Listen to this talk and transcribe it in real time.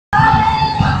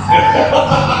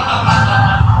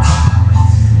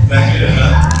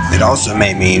It also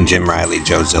may mean Jim Riley,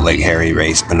 Joe Zillig, Harry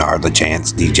Race, Bernard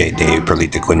LaChance, DJ Dave,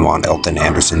 Perlita Quinwan, Elton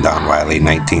Anderson, Don Wiley,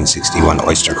 1961,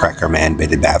 Oyster Cracker Man,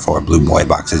 Bitted Bafor, Blue Boy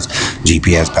Boxes,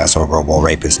 GPS, Paso Robo,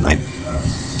 Rapist Night,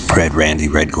 Red Randy,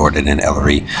 Red Gordon, and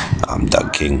Ellery,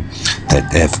 Doug King. That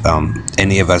if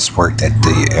any of us worked at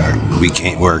we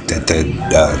can't worked at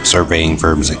the surveying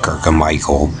firms at Kirkham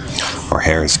Michael or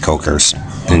Harris Coker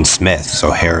and Smith,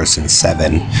 so Harris and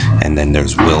 7, and then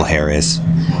there's Will Harris,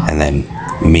 and then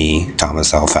me,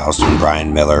 Thomas L. Faustin,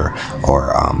 Brian Miller,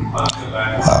 or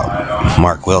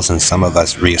Mark Wilson. Some of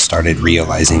us started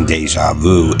realizing deja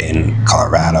vu in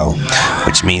Colorado,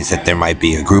 which means that there might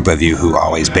be a group of you who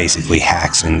always basically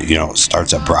hacks and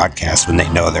starts a broadcast when they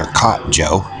know they're caught,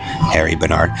 Joe, Harry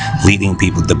Bernard, leading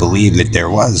people to believe that there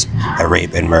was a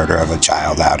rape and murder of a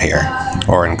child out here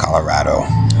or in Colorado,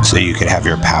 so you could have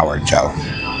your power, Joe.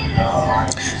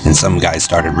 And some guys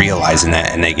started realizing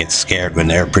that, and they get scared when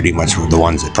they're pretty much the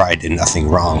ones that probably did nothing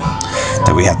wrong.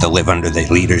 That we have to live under the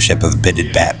leadership of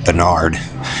Bitted Bat Bernard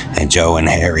and Joe and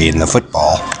Harry in the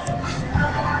football,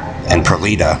 and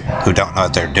Perlita, who don't know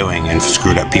what they're doing and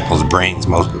screwed up people's brains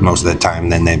most of the time.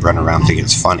 Then they run around and think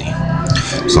it's funny.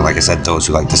 So like I said, those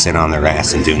who like to sit on their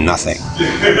ass and do nothing.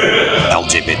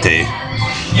 LGBT.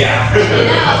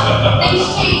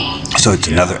 So it's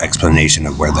another explanation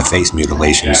of where the face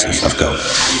mutilations and stuff go.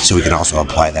 So we can also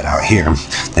apply that out here.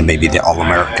 Then maybe the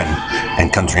All-American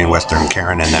and Country and Western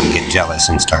Karen and them get jealous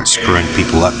and start screwing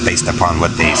people up based upon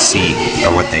what they see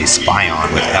or what they spy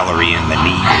on with Ellery and the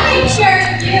Negroes.